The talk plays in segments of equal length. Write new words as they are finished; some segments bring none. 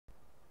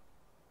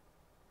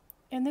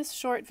In this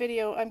short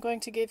video, I'm going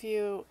to give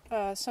you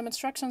some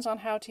instructions on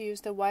how to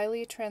use the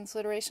Wylie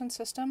transliteration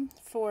system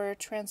for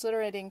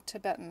transliterating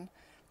Tibetan.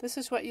 This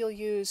is what you'll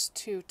use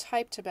to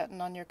type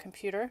Tibetan on your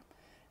computer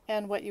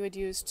and what you would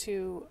use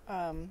to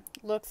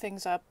look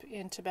things up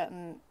in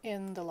Tibetan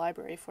in the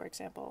library, for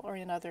example, or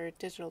in other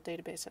digital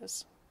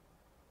databases.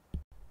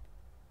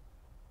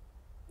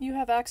 You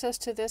have access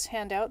to this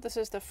handout. This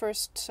is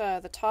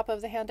the top of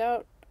the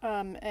handout.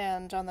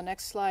 And on the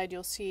next slide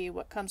you'll see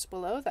what comes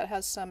below that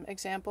has some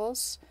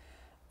examples,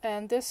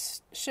 and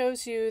this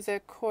shows you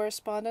the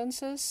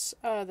correspondences,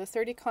 the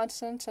 30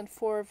 consonants and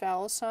 4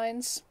 vowel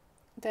signs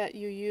that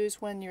you use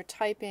when you're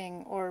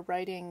typing or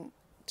writing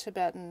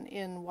Tibetan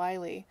in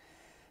Wylie.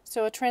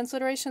 So a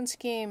transliteration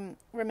scheme,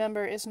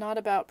 remember, is not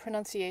about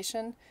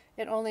pronunciation.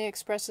 It only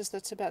expresses the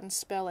Tibetan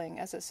spelling,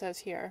 as it says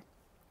here.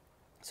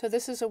 So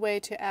this is a way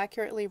to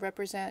accurately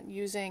represent,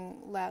 using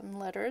Latin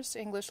letters,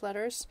 English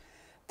letters,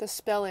 the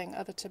spelling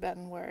of a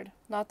Tibetan word,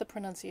 not the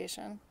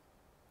pronunciation.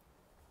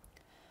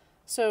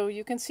 So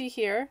you can see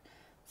here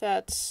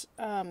that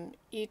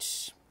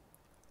each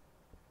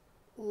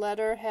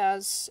letter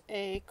has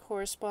a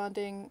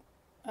corresponding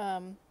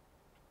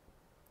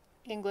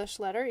English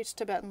letter. Each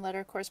Tibetan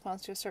letter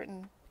corresponds to a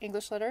certain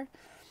English letter,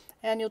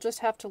 and you'll just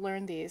have to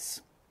learn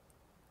these.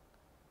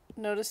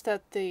 Notice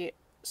that the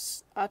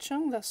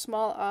achung, the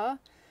small a,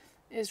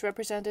 is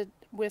represented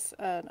with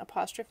an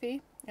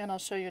apostrophe, and I'll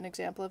show you an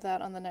example of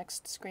that on the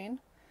next screen.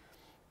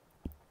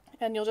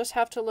 And you'll just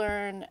have to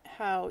learn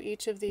how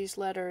each of these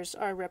letters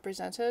are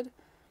represented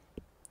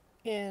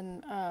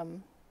in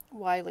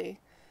Wylie.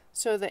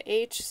 So the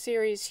H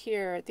series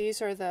here,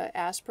 these are the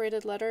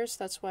aspirated letters,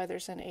 that's why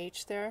there's an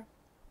H there.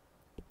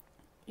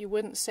 You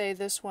wouldn't say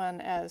this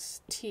one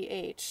as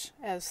TH,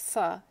 as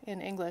th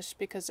in English,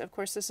 because of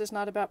course this is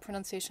not about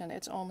pronunciation,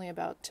 it's only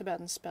about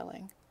Tibetan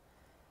spelling.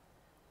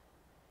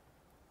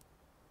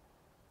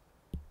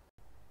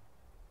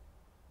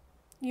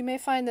 You may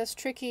find this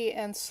tricky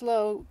and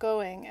slow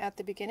going at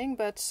the beginning,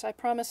 but I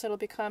promise it'll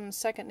become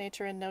second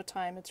nature in no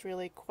time. It's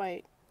really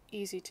quite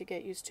easy to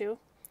get used to.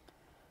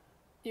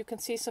 You can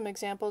see some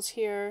examples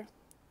here.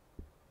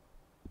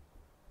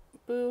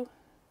 Bu,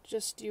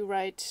 just you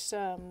write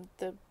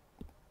the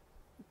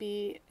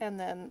B and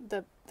then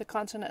the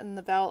consonant and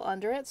the vowel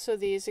under it, so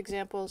these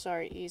examples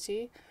are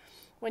easy.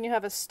 When you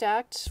have a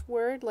stacked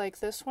word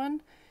like this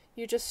one,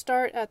 you just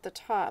start at the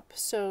top.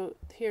 So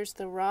here's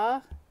the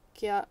ra,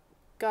 gya,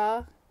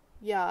 ga,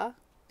 ya,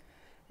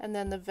 and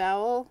then the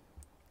vowel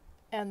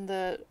and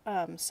the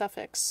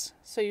suffix.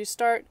 So you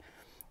start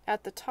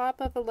at the top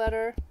of a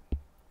letter,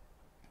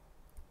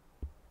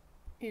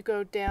 you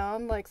go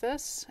down like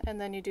this,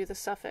 and then you do the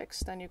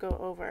suffix, then you go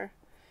over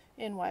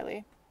in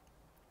Wylie.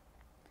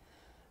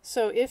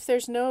 So if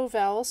there's no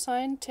vowel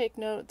sign, take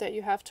note that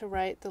you have to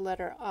write the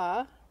letter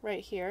a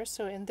right here.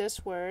 So in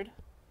this word,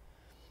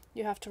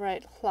 you have to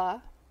write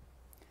hla.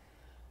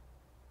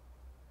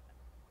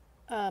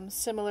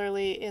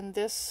 Similarly, in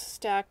this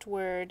stacked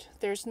word,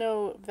 there's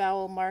no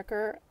vowel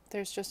marker,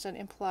 there's just an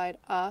implied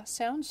a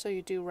sound, so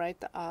you do write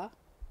the a.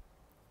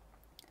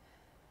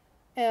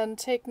 And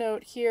take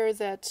note here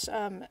that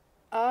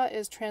a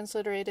is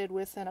transliterated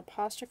with an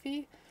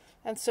apostrophe,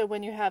 and so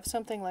when you have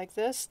something like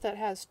this that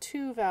has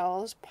two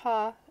vowels,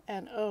 pa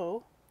and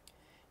o,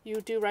 you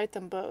do write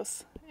them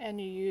both,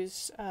 and you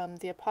use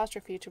the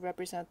apostrophe to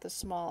represent the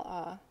small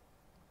a.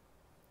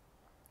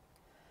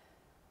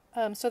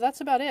 So that's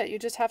about it. You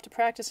just have to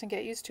practice and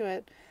get used to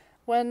it.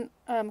 One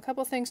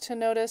couple things to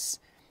notice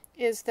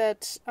is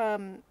that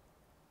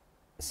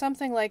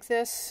something like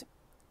this,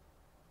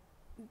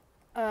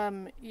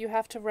 you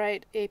have to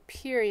write a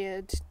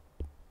period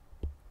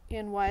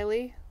in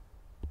Wylie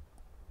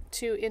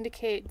to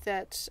indicate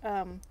that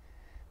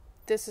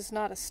this is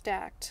not a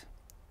stacked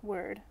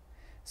word.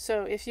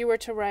 So if you were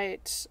to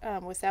write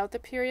without the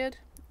period,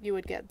 you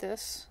would get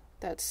this.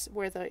 That's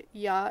where the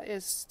ya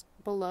is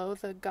below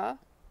the ga.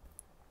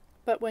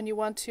 But when you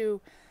want to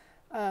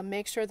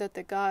make sure that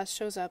the ga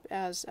shows up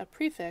as a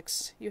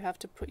prefix, you have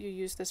to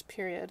use this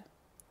period.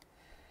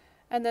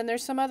 And then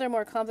there's some other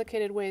more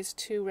complicated ways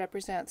to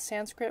represent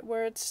Sanskrit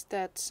words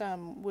that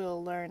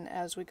we'll learn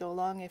as we go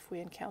along if we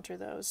encounter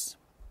those.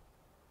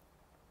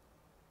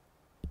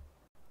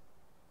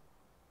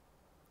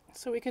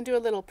 So we can do a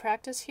little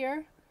practice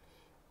here.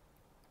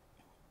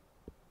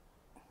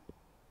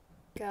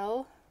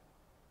 Gel,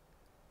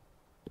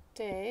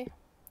 day.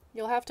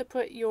 You'll have to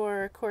put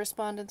your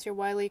correspondence, your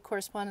Wylie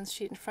correspondence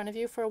sheet in front of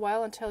you for a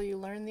while until you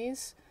learn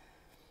these.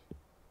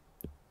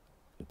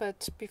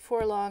 But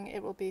before long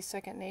it will be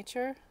second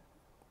nature.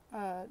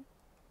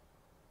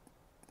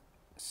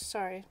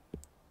 Sorry,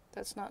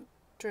 that's not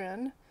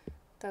drin,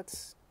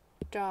 that's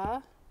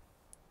da.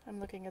 I'm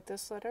looking at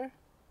this letter.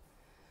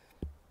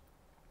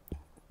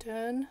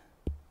 Dun,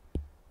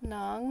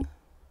 nang,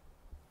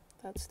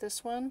 that's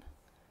this one.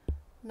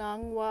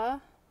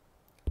 Nangwa,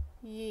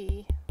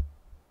 yi.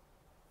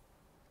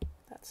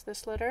 That's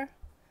this letter.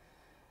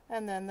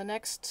 And then the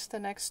next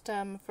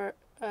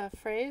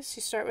phrase,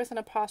 you start with an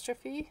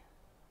apostrophe.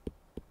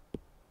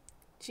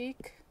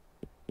 Jik,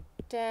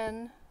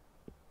 den,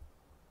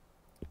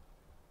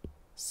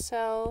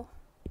 Sel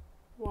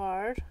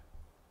ward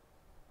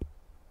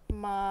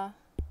ma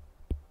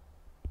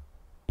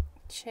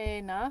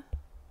chena.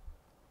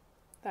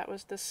 That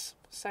was this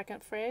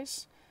second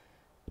phrase.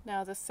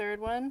 Now the third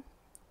one.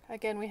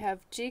 Again, we have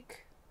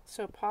jik,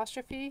 so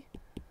apostrophe.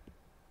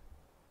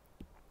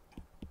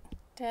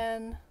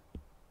 Den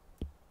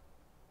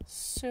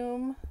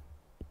sum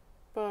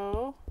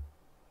bo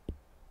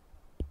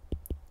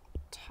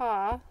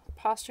ta,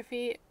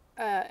 apostrophe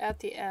at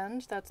the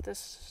end. That's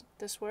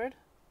this word.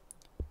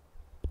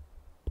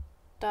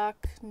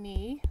 Dak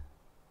ni.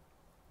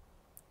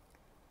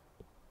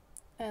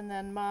 And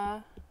then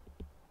ma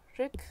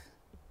rik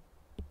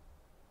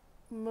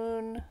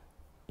mun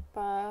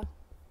ba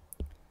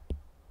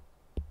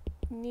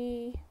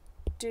ni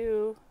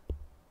do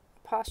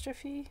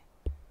apostrophe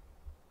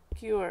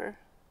gur.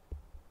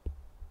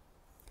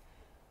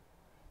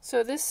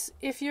 So this,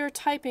 if you're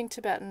typing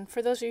Tibetan,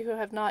 for those of you who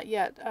have not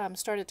yet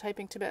started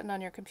typing Tibetan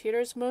on your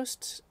computers,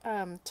 most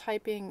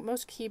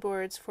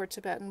keyboards for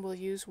Tibetan will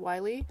use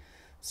Wylie.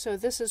 So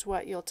this is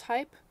what you'll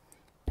type,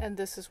 and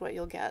this is what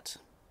you'll get.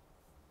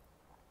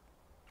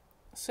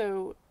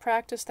 So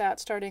practice that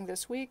starting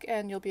this week,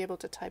 and you'll be able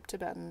to type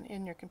Tibetan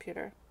in your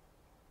computer.